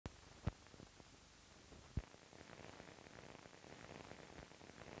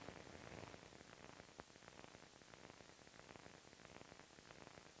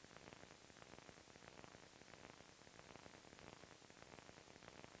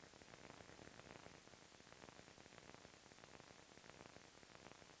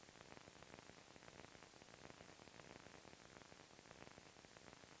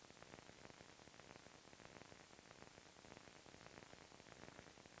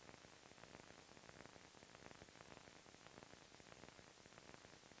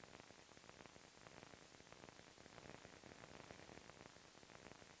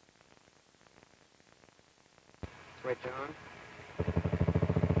Switch on.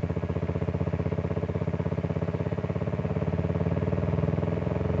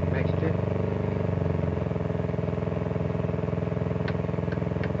 Mixture.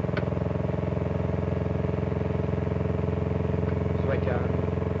 Switch on.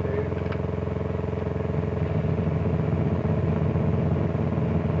 2.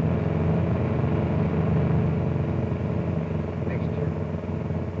 Mixture.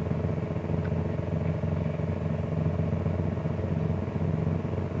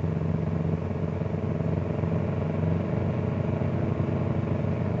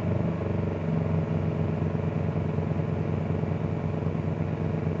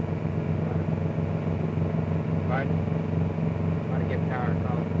 Pardon? Want to get power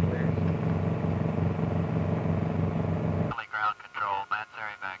call clearance? Ground control, Matt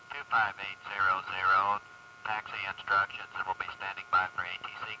Back 25800. Taxi instructions, and we'll be standing by for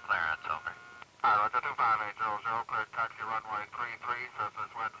ATC clearance, over. Roger, 25800, cleared taxi runway 33,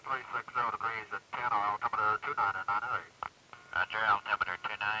 surface winds 360 degrees at 10, altimeter 2998. Roger, altimeter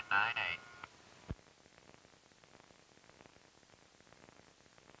 2998.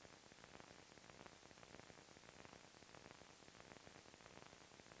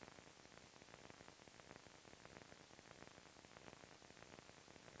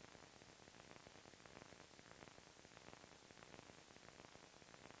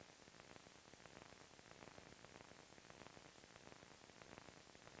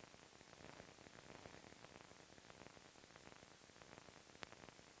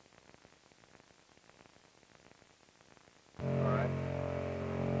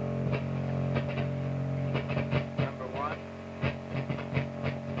 Number 1.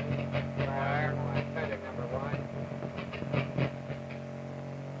 Fire. Heading number 1.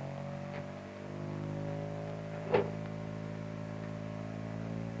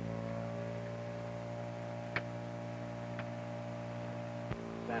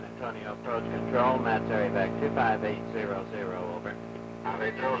 San Antonio approach control, Matt Back 25800, over.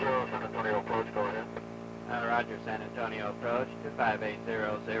 5800, San Antonio approach, go ahead. Roger, San Antonio approach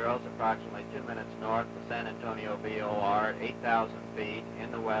 25800 is approximately 2 minutes north of San Antonio VOR, 8,000 feet,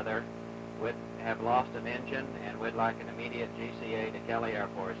 in the weather. Would have lost an engine and would like an immediate GCA to Kelly Air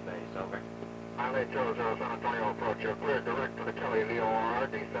Force Base, over. 5800, San Antonio approach, you're cleared direct to the Kelly VOR,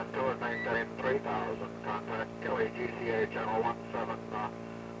 descend to and maintain 3,000. Contact Kelly GCA channel 17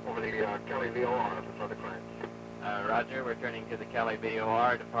 over the Kelly VOR for further claims. Roger, we're turning to the Kelly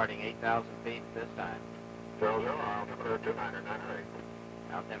VOR, departing 8,000 feet this time. 00, altimeter 2998.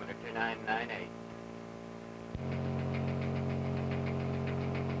 Altimeter 2998.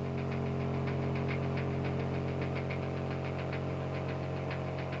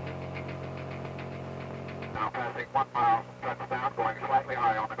 Now passing 1 mile from touchdown, going slightly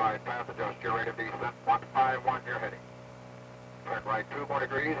high on the glide path, adjust your rate of descent, 151 you're heading. Turn right 2 more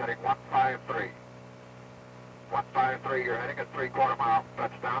degrees, heading 153. 153 you're heading at 3/4 mile from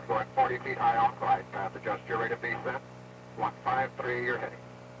touchdown, going 40 feet high on glide path, adjust your rate of descent, 153 you're heading.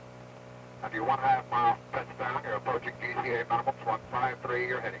 At your 1/2 mile from touchdown, you're approaching GCA minimums, 153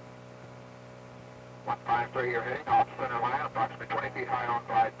 you're heading. 153 you're heading, off center line, approximately 20 feet high on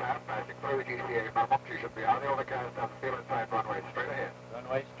glide path, passing through GCA minimums. You should be out of the overcast, have the field inside runway straight ahead.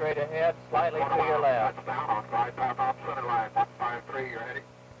 Runway straight ahead, slightly to 1/4 your mile left. touchdown on glide path off center line, 153 you're heading.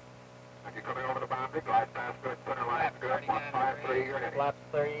 As you're coming over the boundary, glide past good, center line good, 153 you're heading. Flaps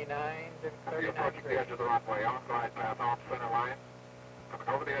 39 to As you're 39 approaching the edge of the runway, on glide path off center line, coming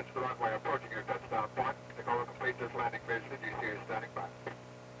over the edge of the runway, approaching your touchdown point. To go complete this landing visually, GCA is standing by.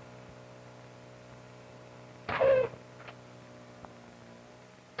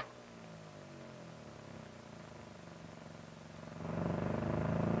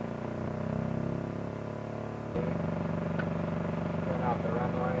 Turn off the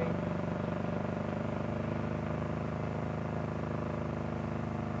runway.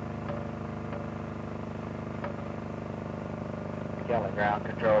 Kelly ground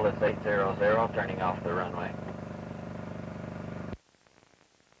control is 800, turning off the runway.